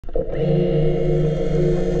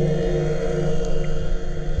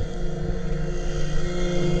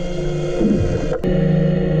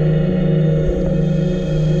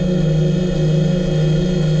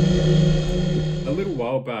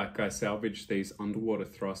Back, I salvaged these underwater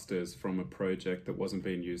thrusters from a project that wasn't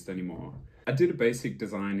being used anymore. I did a basic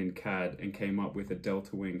design in CAD and came up with a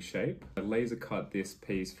delta wing shape. I laser cut this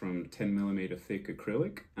piece from 10mm thick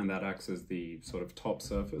acrylic, and that acts as the sort of top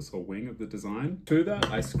surface or wing of the design. To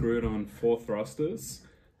that, I screwed on 4 thrusters,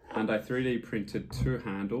 and I 3D printed 2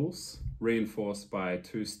 handles reinforced by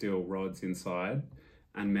 2 steel rods inside,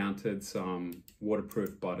 and mounted some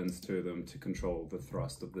waterproof buttons to them to control the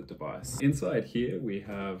thrust of the device. Inside here we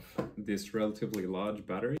have this relatively large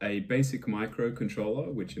battery, a basic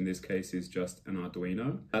microcontroller, which in this case is just an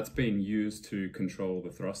Arduino. That's being used to control the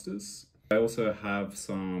thrusters. I also have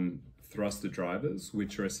some thruster drivers,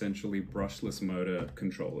 which are essentially brushless motor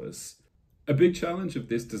controllers. A big challenge of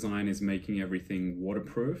this design is making everything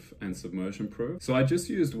waterproof and submersion proof. So I just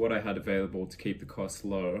used what I had available to keep the costs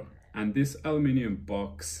low. And this aluminium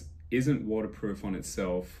box isn't waterproof on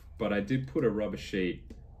itself, but I did put a rubber sheet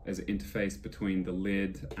as an interface between the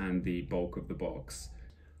lid and the bulk of the box.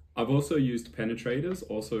 I've also used penetrators,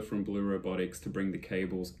 also from Blue Robotics, to bring the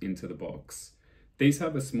cables into the box. These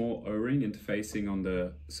have a small O-ring interfacing on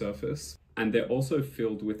the surface, and they're also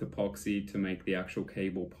filled with epoxy to make the actual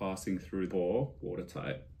cable passing through the bore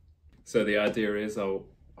watertight. So the idea is I'll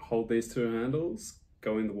hold these 2 handles,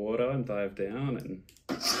 go in the water and dive down and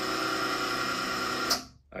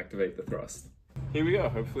activate the thrust. Here we go.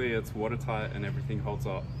 Hopefully it's watertight and everything holds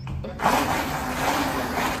up.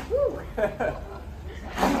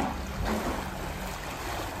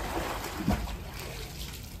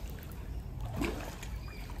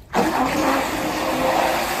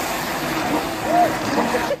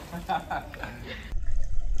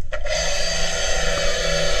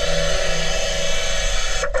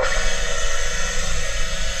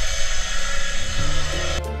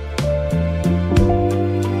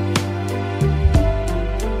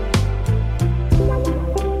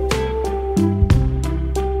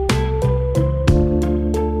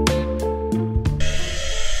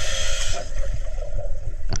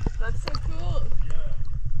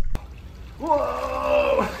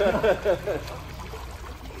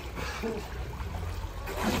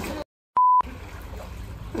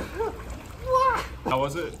 How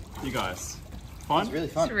was it, you guys? Fun? It's really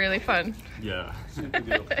fun. It's really fun. Yeah.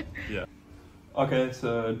 Yeah. Okay,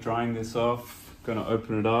 so drying this off, gonna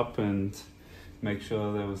open it up and make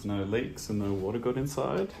sure there was no leaks and no water got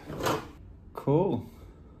inside. Cool.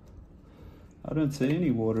 I don't see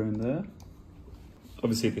any water in there.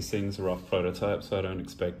 Obviously this thing's a rough prototype, so I don't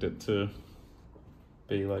expect it to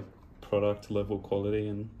be like product level quality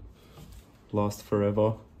and last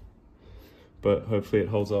forever. But hopefully it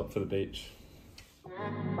holds up for the beach.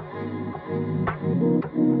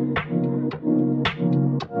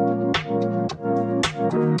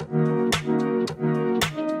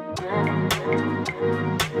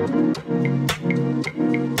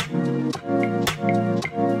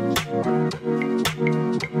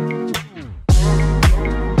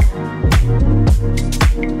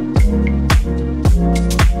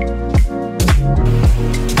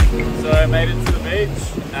 So I made it to the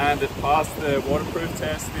beach and it passed the waterproof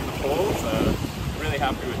test in the pool, so really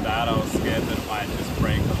happy with that. I was scared that it might just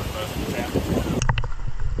break on the first attempt.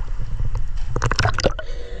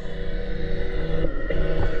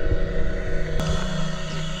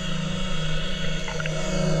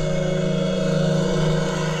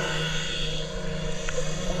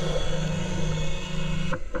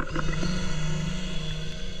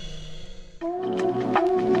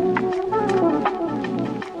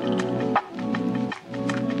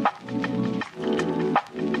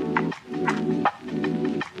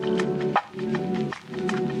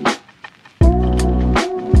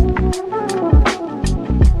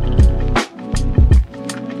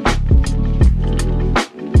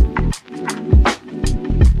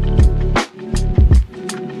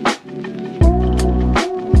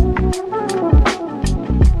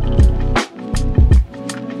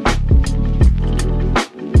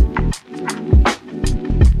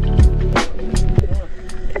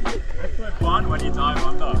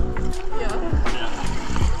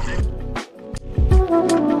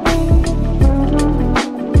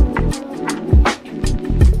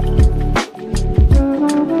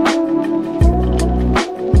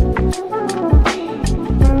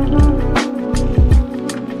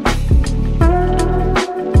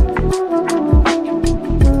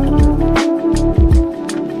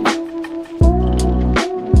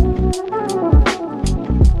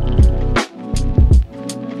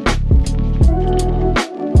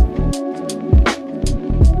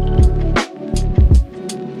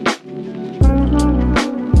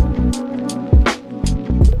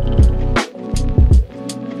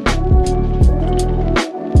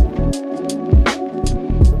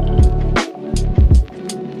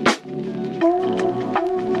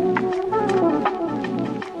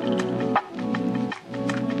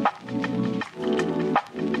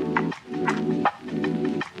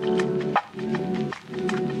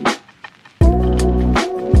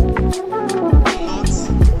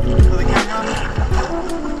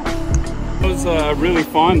 was really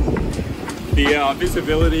fun. The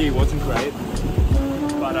visibility wasn't great,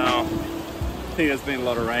 but I think there's been a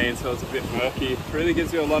lot of rain, so it's a bit murky. It really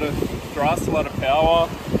gives you a lot of thrust, a lot of power.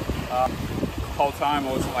 The whole time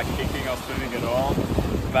I wasn't like kicking or spinning at all.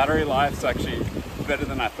 The battery life's actually better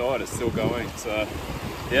than I thought. It's still going. So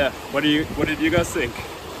yeah, what did you guys think?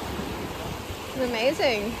 It's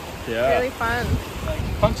amazing. Yeah. Really fun. Like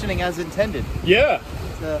functioning as intended. Yeah.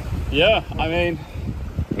 Yeah, I mean,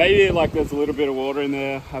 maybe like there's a little bit of water in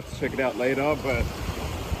there. I have to check it out later, but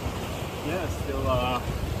yeah,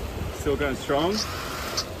 still going strong.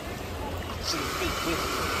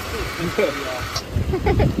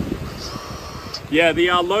 Yeah,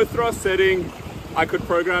 the low thrust setting, I could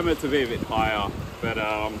program it to be a bit higher, but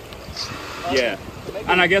yeah.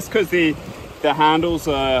 And I guess because the handles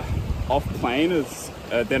are off plane,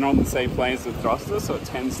 they're not on the same plane as the thruster, so it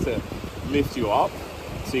tends to lift you up.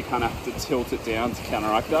 So you kind of have to tilt it down to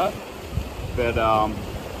counteract that. But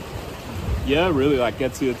yeah, really like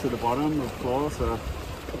gets you to the bottom of the floor. So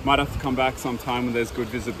might have to come back sometime when there's good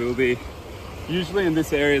visibility. Usually in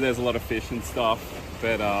this area there's a lot of fish and stuff,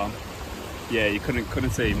 but yeah, you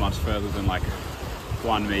couldn't see much further than like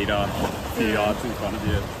 1 meter, a few yards in front of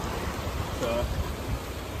you. So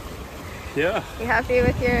yeah. You happy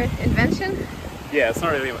with your invention? Yeah, it's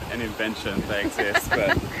not really an invention, they exist,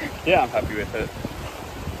 but yeah, I'm happy with it.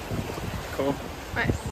 Cool. Nice.